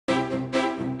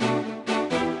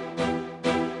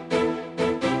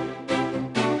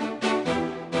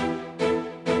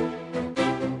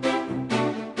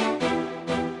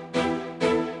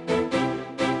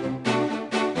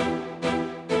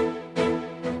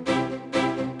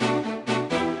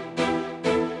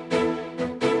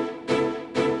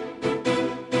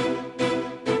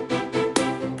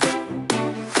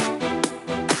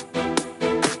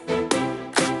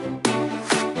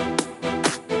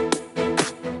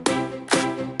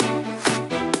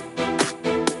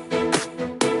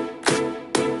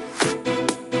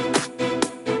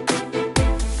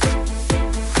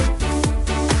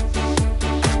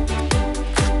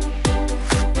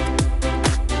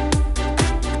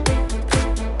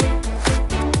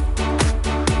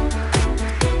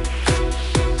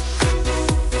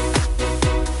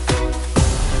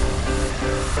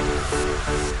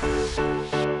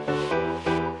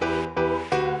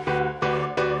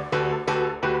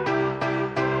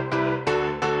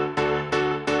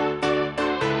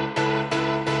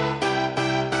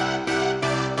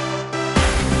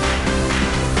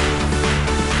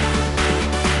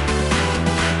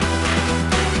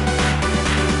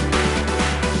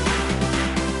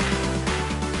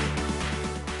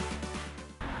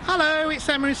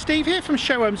Emma and Steve here from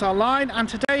Showhomesonline, and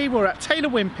today we're at Taylor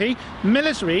Wimpey,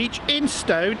 Miller's Reach in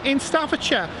Stone in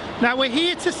Staffordshire. Now we're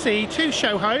here to see two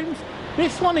show homes.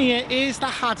 This one here is the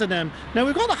Haddenham. Now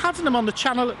we've got the Haddenham on the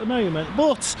channel at the moment,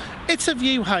 but it's a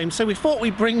view home, so we thought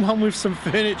we'd bring one with some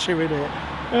furniture in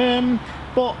it.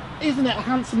 But isn't it a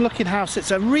handsome looking house?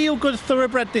 It's a real good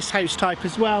thoroughbred, this house type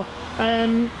as well.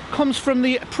 Comes from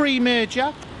the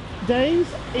pre-merger days.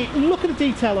 Look at the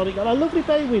detail on it. Got a lovely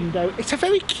bay window. It's a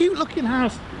very cute looking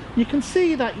house. You can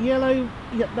see that yellow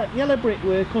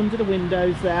brickwork under the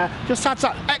windows there. Just adds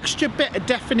that extra bit of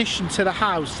definition to the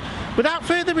house. Without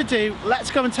further ado,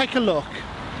 let's go and take a look.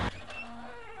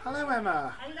 Hello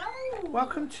Emma. Hello.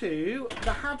 Welcome to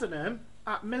the Haddenham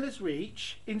at Miller's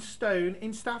Reach in Stone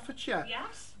in Staffordshire.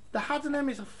 Yes. The Haddenham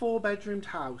is a 4-bedroomed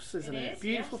house, isn't it?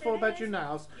 Beautiful, yes, 4-bedroom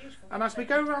house. And as we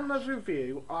go around the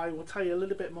review, I will tell you a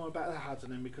little bit more about the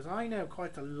Haddenham, because I know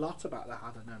quite a lot about the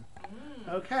Haddenham.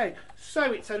 Okay,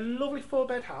 so it's a lovely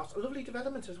 4-bed house, a lovely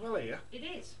development as well here. It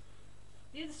is.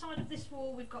 The other side of this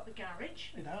wall, we've got the garage.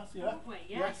 It has, yeah. Haven't we?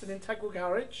 Yes, an integral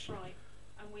garage. Right,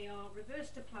 and we are reverse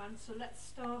to plan, so let's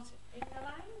start in the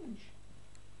lounge.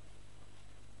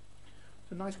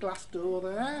 A nice glass door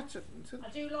there. I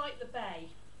do like the bay.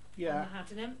 Yeah. On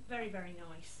the Haddenham, very very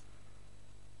nice.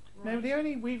 Right. Now the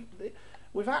only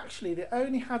the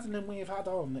only Haddenham we've had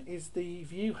on is the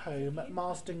view home at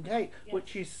Marsden Gate, yes.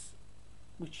 which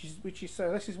is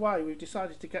so. This is why we've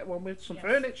decided to get one with some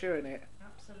furniture in it.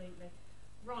 Absolutely.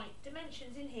 Right,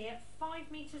 dimensions in here: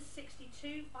 5 metres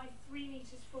 62 by 3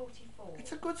 metres 44.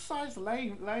 It's a good sized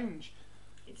lounge.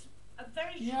 It's a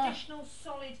very traditional,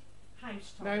 solid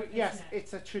house type. No, yes,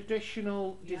 it's a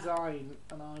traditional design,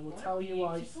 and I will tell you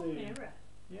why soon. Mirror.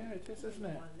 Yeah, it is, isn't it?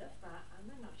 I love that, and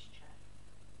a nice chair.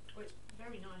 Oh, it's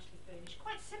very nicely furnished.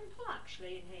 Quite simple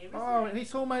actually in here, isn't it? And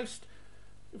it's almost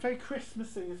very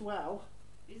Christmassy as well.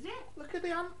 Is it? Look at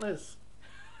the antlers.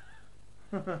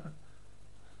 And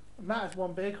that is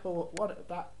one big hall. What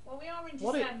that? Well, we are in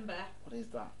December. What is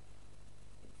that?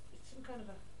 It's some kind of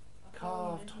a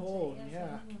carved horn.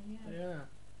 Yeah.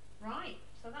 Right.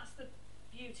 So that's the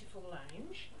beautiful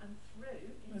lounge, and through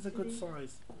it's a good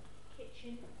size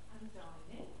kitchen and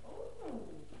dining. Oh,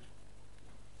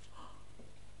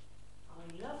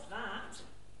 I love that.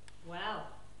 Well,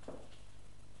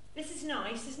 this is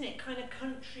nice, isn't it? Kind of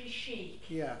country chic.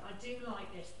 Yeah. I do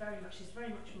like this very much. It's very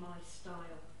much my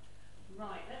style.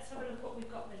 Right. Let's have a look what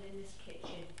we've got then in this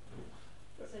kitchen.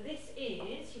 So this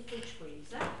is your fridge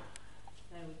freezer.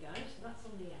 There we go. So that's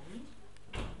on the end.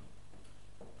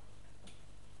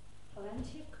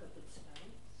 Plenty of cupboard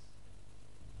space.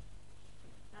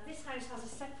 Now this house has a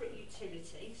separate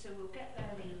utility, so we'll get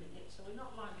there in a minute. So we're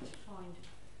not likely to find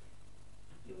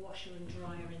your washer and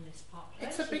dryer in this part.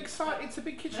 It's a big site. It's a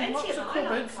big kitchen. Plenty Lots of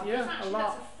cupboards. Yeah, actually, a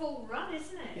lot. That's a full run,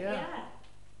 isn't it? Yeah.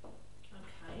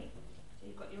 Okay. So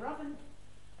you've got your oven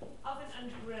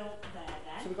and grill there.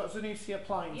 Then. So we've got Zanussi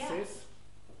appliances.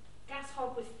 Gas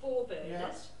hob with 4 burners.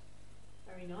 Yeah.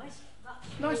 Very nice.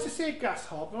 Nice to see a gas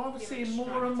hob. We're seeing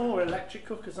more and more electric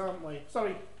cookers, aren't we?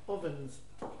 Sorry, ovens.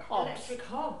 Hobs. Electric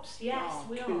hobs, yes,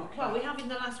 we are. Well, we have in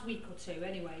the last week or two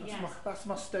anyway, that's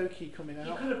my Stokey coming out.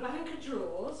 You've got a bank of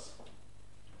drawers.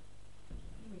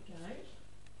 Here we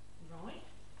go. Right.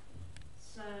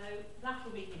 So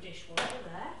that'll be your dishwasher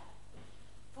there.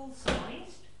 Full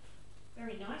sized.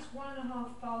 Very nice.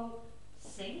 1.5 bowl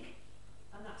sink.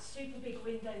 And that super big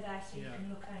window there so you can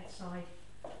look outside.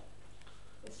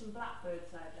 There's some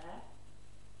blackbirds out there.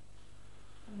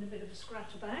 Having a bit of a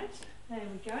scratch about. There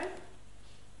we go.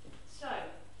 So,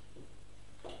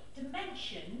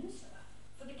 dimensions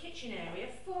for the kitchen area: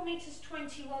 4 metres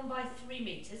 21 by 3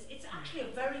 metres. It's actually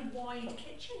a very wide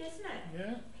kitchen, isn't it?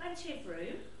 Yeah. Plenty of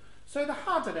room. So the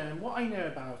Haddenham, what I know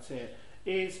about it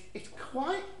is it's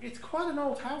quite an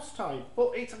old house type,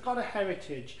 but it's got a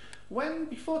heritage.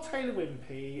 Before Taylor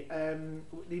Wimpey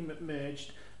they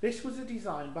merged, this was a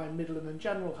design by Midland and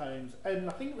General Homes, and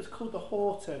I think it was called the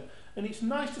Horton. And it's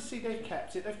nice to see they've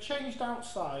kept it. They've changed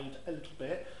outside a little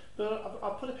bit, but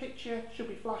I'll put a picture, should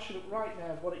be flashing up right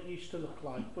now, of what it used to look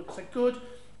like. But it's a good,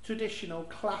 traditional,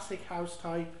 classic house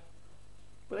type.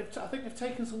 But I think they've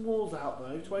taken some walls out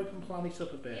though to open plan it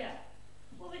up a bit. Yeah.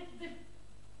 Well, they've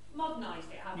modernised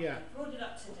it, haven't they? Brought it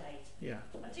up to date. Yeah.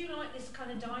 I do like this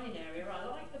kind of dining area. I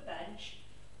like the bench,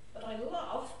 but I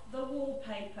love the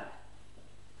wallpaper.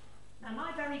 Now,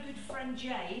 my very good friend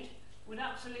Jade would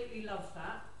absolutely love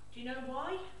that. Do you know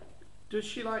why? Does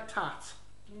she like tat?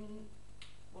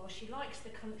 Well, she likes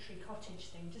the country cottage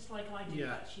thing, just like I do,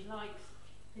 but she likes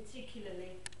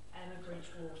particularly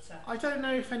Bridgewater. I don't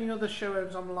know if any other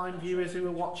Showhomes Online viewers who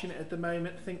are watching it at the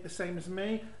moment think the same as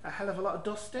me. A hell of a lot of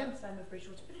dusting. That's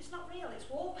Bridgewater, but it's not real. It's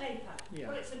wallpaper. Yeah.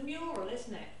 Well, it's a mural,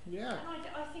 isn't it? Yeah. And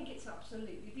I think it's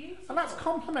absolutely beautiful. And that's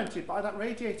complemented by that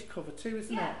radiator cover too,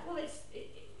 isn't it? Yeah. Well,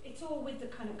 it's all with the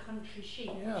kind of country chic,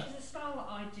 which is a style that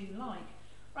I do like.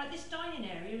 Right, this dining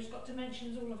area has got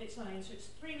dimensions all of its own, so it's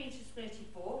 3 metres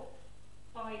 34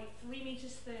 by 3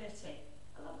 metres 30.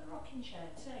 I love the rocking chair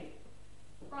too.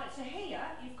 Right, so here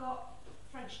you've got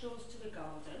French doors to the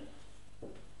garden,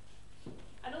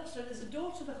 and also there's a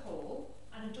door to the hall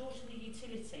and a door to the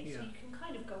utility, so you can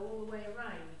kind of go all the way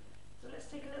around. So let's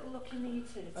take a little look in the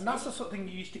utility. And that's the sort of thing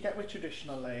you used to get with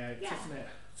traditional layouts, isn't it?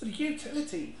 So the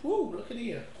utility, whoa, look at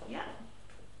here. Yeah.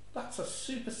 That's a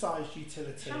super-sized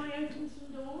utility. Shall I open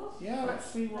some doors? Yeah, let's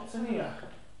see what's in here.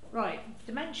 Right,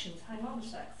 dimensions, hang on a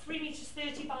sec. 3 metres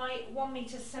 30 by 1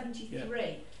 metre 73.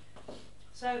 Yeah.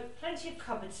 So plenty of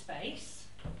cupboard space.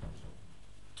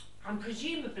 And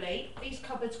presumably these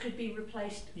cupboards could be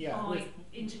replaced by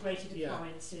integrated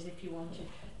appliances if you wanted.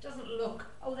 Doesn't look,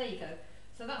 oh there you go.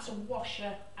 So that's a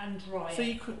washer and dryer. So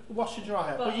you could wash and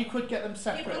dryer, but you could get them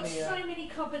separate. You've got so many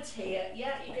cupboards here.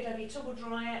 Yeah, you could have your tumble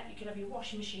dryer, you could have your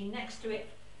washing machine next to it.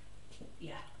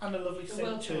 Yeah. And a lovely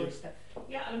sink too.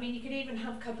 Yeah, I mean you could even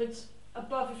have cupboards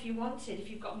above if you wanted, if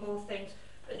you've got more things.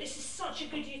 But this is such a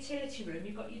good utility room.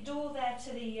 You've got your door there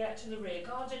to the rear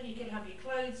garden. You can have your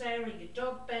clothes area, your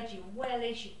dog bed, your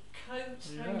wellies, your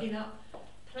coats hanging up.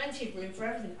 Plenty of room for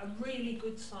everything. A really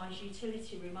good sized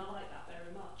utility room. I like that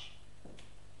very much.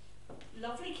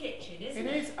 Lovely kitchen, isn't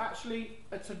it? It is actually.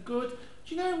 It's a good.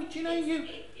 Do you know?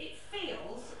 It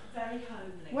feels very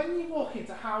homely. When you walk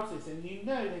into houses and you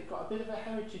know they've got a bit of a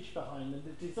heritage behind them,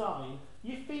 the design,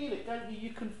 you feel it, don't you?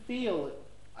 You can feel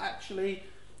actually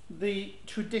the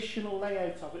traditional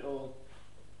layout of it all.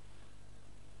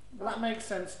 Well, that makes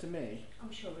sense to me.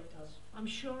 I'm sure it does. I'm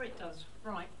sure it does.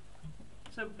 Right.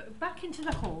 So back into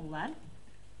the hall then.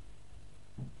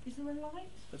 Is there a light?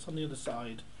 It's on the other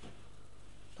side.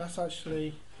 That's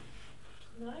actually.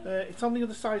 No. It's on the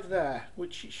other side there,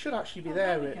 which it should actually be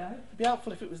there. It'd be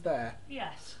helpful if it was there.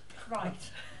 Yes. Right.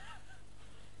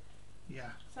 Yeah.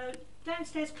 So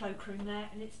downstairs cloakroom there,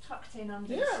 and it's tucked in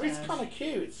under. Yeah, it's kind of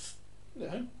cute. It's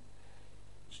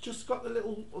it's just got the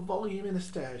little volume in the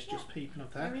stairs just peeping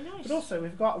up there. Very nice. But also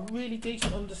we've got a really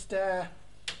decent understair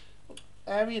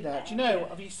area there. Do you know?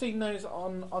 Have you seen those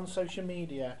on social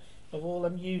media? Of all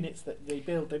them units that they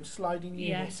build, them sliding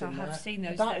units. Yes, I have seen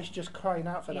those. That is just crying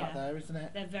out for that there, isn't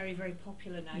it? They're very, very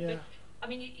popular now. Yeah. But, I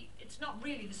mean, it's not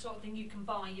really the sort of thing you can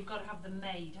buy. You've got to have them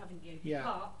made, haven't you? Yeah.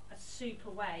 But a super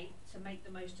way to make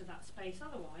the most of that space.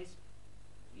 Otherwise,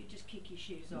 you just kick your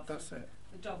shoes off. That's it.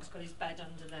 The dog's got his bed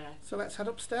under there. So let's head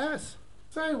upstairs.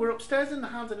 So we're upstairs in the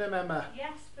Haddenham, Emma.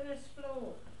 Yes, first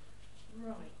floor.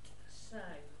 Right, so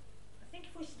I think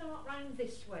if we start round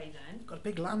this way then. Got a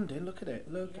big landing, look at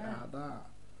it. Look at that.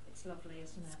 It's lovely,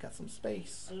 isn't it? It's got some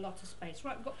space. A lot of space.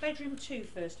 Right, we've got bedroom 2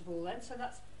 first of all then, so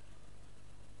that's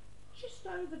just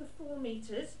over the 4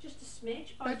 metres, just a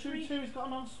smidge. Bedroom 2 has got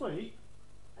an ensuite?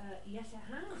 Yes,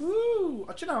 it has. Cool.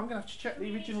 Do you know, I'm going to have to check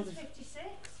the original design. 56.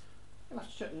 I'm going to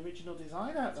have to check the original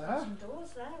design out there. Some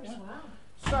doors there as well.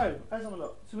 So, let's have a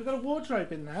look. So we've got a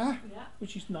wardrobe in there,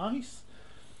 which is nice.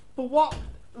 But what,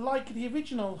 like the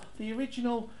original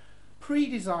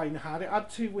pre-design had, it had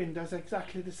 2 windows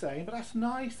exactly the same, but that's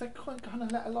nice. They kind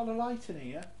of let a lot of light in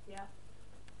here. Yeah.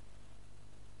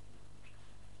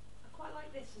 I quite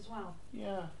like this as well.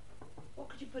 Yeah. What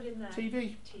could you put in there?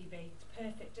 TV. TV. It's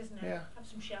perfect, isn't it? Yeah. Have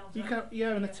some shelves. You can,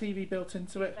 and a TV built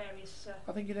into it. Various.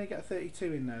 I think you don't get a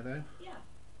 32 in there though. Yeah.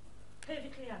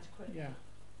 Perfectly adequate. Yeah.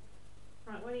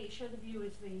 Right, why don't you show the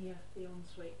viewers the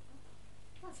ensuite?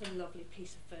 That's a lovely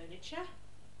piece of furniture.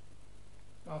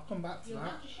 I'll come back to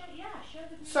that. Show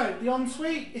the So the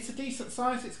ensuite, it's a decent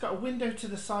size. It's got a window to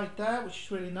the side there, which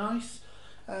is really nice.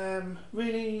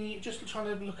 Really, just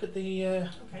trying to look at the.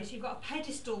 Okay, so you've got a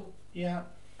pedestal. Yeah.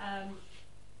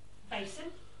 Basin.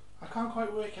 I can't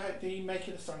quite work out the make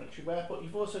of the sanitary ware, but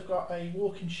you've also got a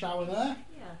walk-in shower there.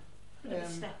 Yeah.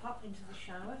 Step up into the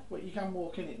shower. Well, you can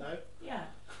walk in it though. Yeah.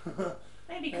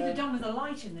 Maybe you could have done with a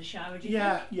light in the shower. Do you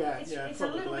think? It's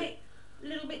probably. a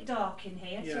little bit dark in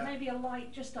here, so maybe a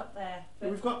light just up there.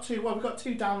 But we've got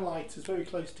two down lighters very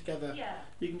close together. Yeah.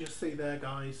 You can just see there,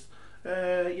 guys.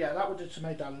 That would just have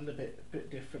made that a little bit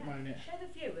different, won't it? Show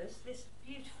the viewers this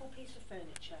beautiful piece of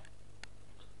furniture.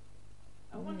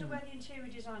 I wonder where the interior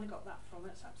designer got that from.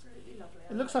 It's absolutely lovely.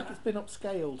 It looks like it's been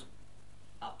upscaled.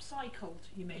 Upcycled,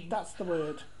 you mean? That's the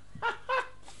word.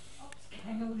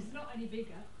 Upscaled is not any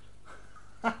bigger.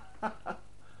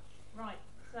 Right,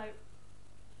 so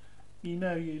You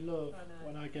know you love I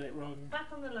know. when I get it wrong. Back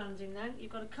on the landing then,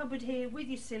 you've got a cupboard here with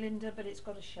your cylinder, but it's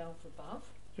got a shelf above.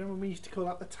 Do you remember we used to call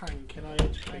that the tank and I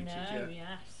educated I know, you?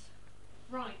 yes.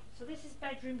 Right, so this is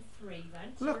bedroom 3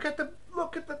 then. So Look at the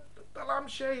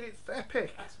lampshade, it's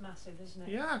epic. that's massive, isn't it?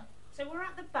 Yeah. So we're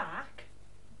at the back.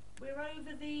 We're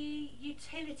over the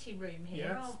utility room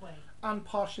here, Yes. aren't we? And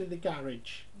partially the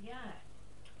garage. Yeah.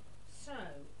 So,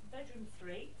 bedroom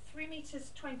 3, 3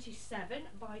 metres 27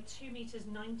 by 2 metres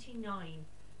 99.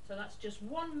 So that's just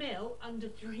 1 mil under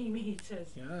 3 metres.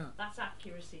 Yeah. That's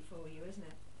accuracy for you, isn't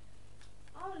it?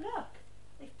 Oh look,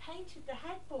 they've painted the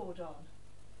headboard on.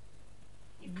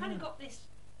 You've kind of got this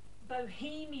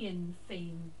bohemian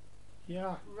theme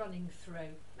Yeah. running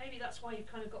through. Maybe that's why you've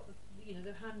kind of got the, you know,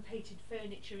 the hand painted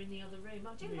furniture in the other room.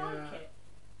 I do like it.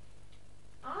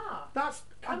 Ah, That's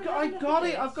Come and I have a look got at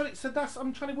it. I've this. got it. So that's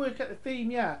I'm trying to work out the theme.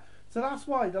 Yeah. So that's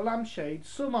why the lampshades,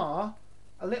 some are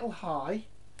a little high,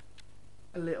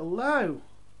 a little low.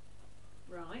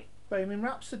 right. Bohemian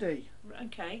Rhapsody.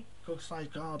 Okay. Full-size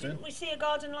garden. Didn't we see a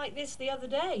garden like this the other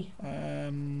day?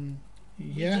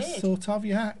 Yes, did. sort of.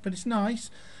 Yeah, but it's nice.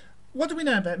 What do we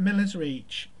know about Miller's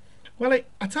Reach? Well,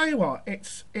 I tell you what,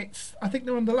 it's. I think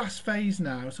they're on the last phase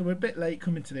now, so we're a bit late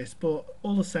coming to this. But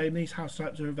all the same, these house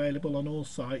types are available on all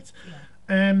sites.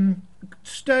 Yeah.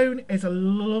 Stone is a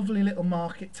lovely little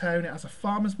market town. It has a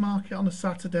farmer's market on a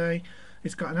Saturday.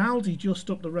 It's got an Aldi just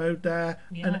up the road there,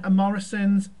 Yeah. and a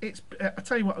Morrison's. It's. I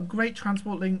tell you what, a great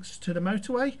transport links to the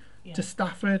motorway, Yeah. to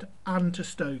Stafford, and to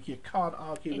Stoke. You can't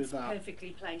argue It's with that.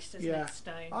 perfectly placed, isn't Yeah. it,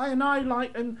 Stone? I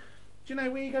like, and do you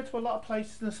know, when you go to a lot of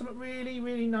places, there's something really,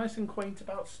 really nice and quaint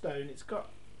about Stone. It's got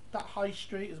that high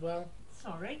street as well.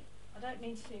 Sorry, I don't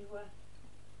mean to.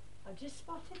 I just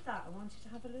spotted that. I wanted to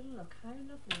have a little look. How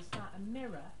lovely is that? A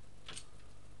mirror.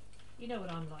 You know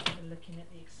what I'm like for looking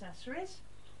at the accessories.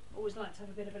 Always like to have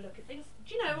a bit of a look at things.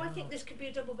 Do you know, I think this could be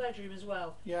a double bedroom as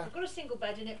well. Yeah. I've got a single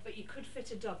bed in it, but you could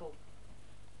fit a double.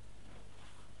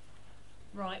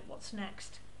 Right, what's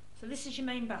next? So this is your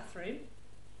main bathroom.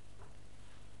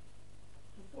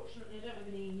 Unfortunately, I don't have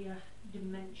any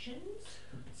dimensions.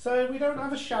 So we don't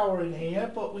have a shower in here,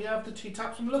 but we have the 2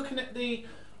 taps. I'm looking at the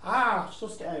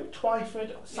sussed it out.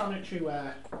 Twyford sanitary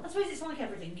ware. I suppose it's like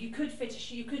everything. You could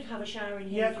fit you could have a shower in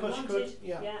here Yeah, if you of course you wanted. could,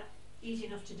 yeah. Easy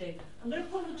enough to do. I'm going to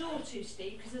pull the door too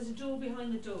steep because there's a door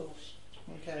behind the door.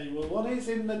 Okay, well, what is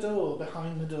in the door,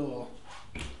 behind the door?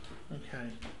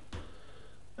 Okay.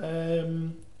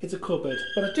 It's a cupboard.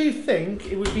 But I do think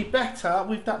it would be better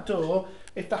with that door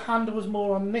if the handle was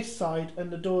more on this side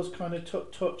and the door's kind of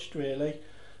touched, really.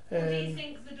 Or do you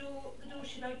think the door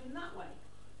should open that way?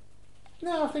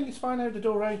 No, I think it's fine how the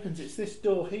door opens. It's this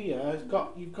door here. You've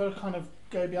got to kind of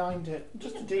go behind it.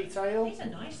 Just a detail. These are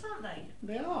nice, aren't they?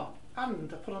 They are.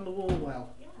 And I put on the wall well.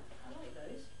 Yeah, I like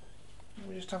those.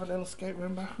 We just have a little escape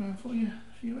room background for you,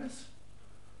 viewers.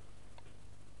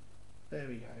 There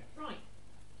we go. Right.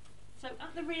 So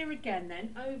at the rear again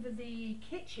then, over the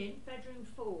kitchen, bedroom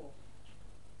 4.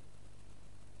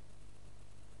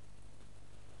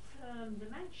 Some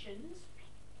dimensions,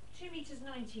 2 metres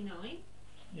 99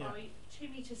 Yeah. by 2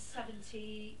 metres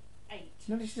 78.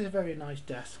 Now this is a very nice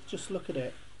desk. Just look at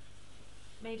it.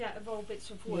 Made out of old bits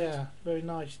of wood. Yeah, very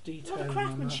nice A detail. lot of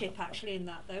craftsmanship actually in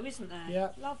that though, isn't there? Yeah.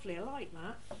 Lovely, I like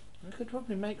that. I could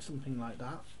probably make something like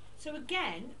that. So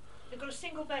again, they've got a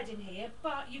single bed in here,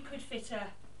 but you could fit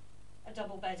a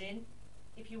double bed in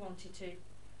if you wanted to.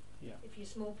 Yeah. If your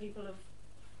small people have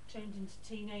turned into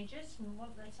teenagers and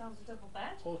want themselves a double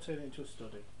bed. Or turn it into a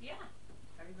study. Yeah,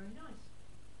 very, very nice.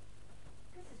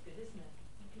 This is good, isn't it?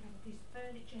 You can have a piece of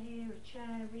furniture here, a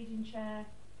chair, a reading chair.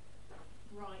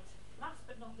 Right, last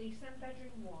but not least then,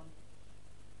 bedroom 1.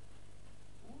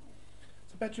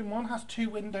 So bedroom 1 has 2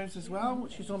 windows as well,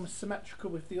 which is almost symmetrical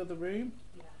with the other room.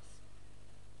 Yes.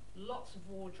 Lots of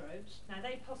wardrobes. Now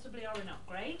they possibly are an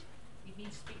upgrade. You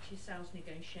need to speak to your sales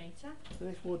negotiator. So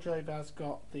this wardrobe has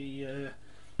got the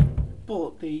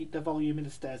volume in the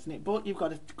stairs in it, but you've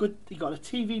got a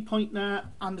TV point there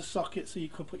and a socket, so you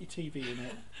could put your TV in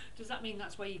it. Does that mean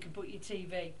that's where you can put your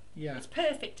TV? Yeah. It's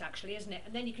perfect actually, isn't it?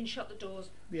 And then you can shut the doors,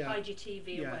 Yeah. hide your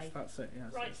TV Yes, away. that's it.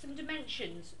 Yes. Right, some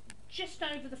dimensions. Just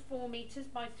over the 4 metres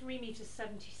by 3 metres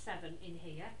 77 in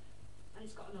here, and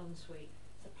it's got an ensuite.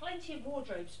 So plenty of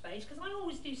wardrobe space, because I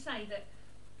always do say that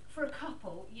for a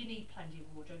couple you need plenty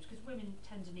of wardrobes, because women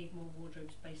tend to need more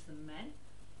wardrobe space than men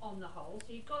on the whole,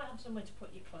 so you've got to have somewhere to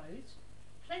put your clothes.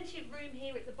 Plenty of room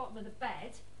here at the bottom of the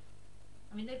bed.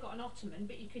 I mean, they've got an ottoman,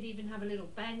 but you could even have a little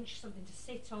bench, something to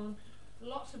sit on.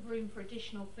 Lots of room for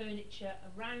additional furniture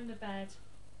around the bed.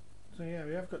 So yeah,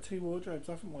 we have got 2 wardrobes,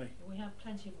 haven't we? We have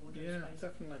plenty of wardrobe Yeah, space.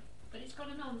 definitely. But it's got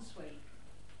an ensuite.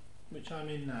 which I'm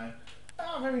in now.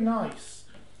 Oh, very nice.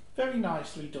 Very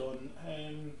nicely done.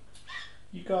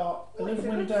 You got a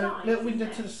little window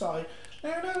to the side.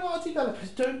 Now, I know a lot of developers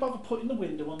don't bother putting the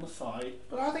window on the side,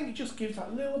 but I think it just gives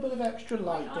that little bit of extra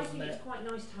light, doesn't it? I think it's quite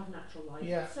nice to have natural light.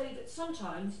 Yeah. So that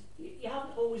sometimes you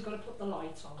haven't always got to put the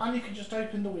light on. And you can just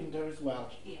open the window as well.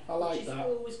 Yeah, I like that. Which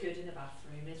is always good in a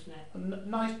bathroom, isn't it? And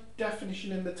nice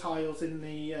definition in the tiles in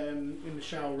the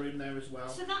shower room there as well.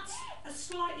 So that's a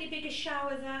slightly bigger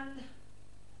shower than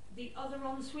the other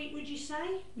ensuite, would you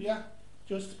say? Yeah,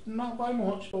 just not by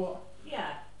much, but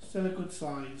yeah, still a good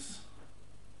size.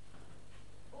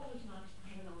 Always nice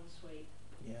to have an ensuite.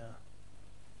 Yeah.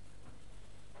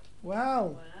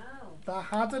 Well, the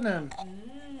Haddenham.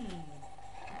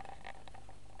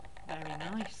 Very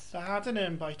nice. The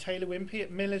Haddenham by Taylor Wimpey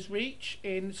at Miller's Reach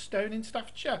in Stone in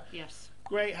Staffordshire. Yes.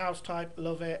 Great house type,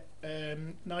 love it.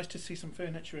 Nice to see some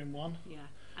furniture in one. Yeah,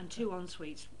 and 2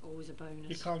 en-suites, always a bonus.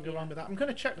 You can't go wrong with that. I'm going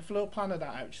to check the floor plan of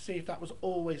that out to see if that was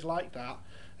always like that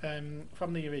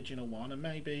from the original one, and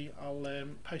maybe I'll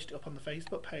post it up on the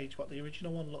Facebook page what the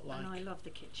original one looked like. And I love the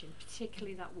kitchen,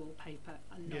 particularly that wallpaper.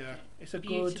 I love it. It's a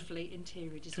beautifully good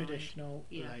interior design. traditional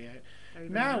layout. Very, very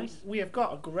now nice. we have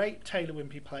got a great Taylor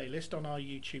Wimpey playlist on our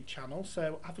YouTube channel,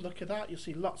 so have a look at that. You'll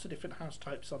see lots of different house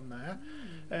types on there.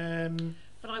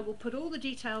 But I will put all the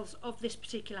details of this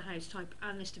particular house type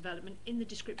and this development in the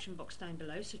description box down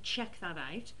below, so check that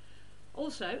out.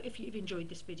 Also, if you've enjoyed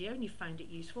this video and you found it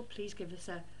useful, please give us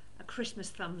a Christmas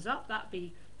thumbs up. That'd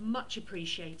be much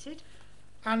appreciated.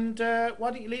 And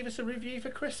why don't you leave us a review for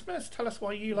Christmas? Tell us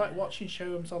why you like watching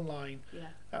Showhomesonline. Yeah.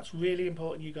 That's really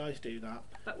important you guys do that.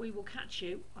 But we will catch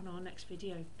you on our next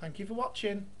video. Thank you for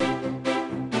watching.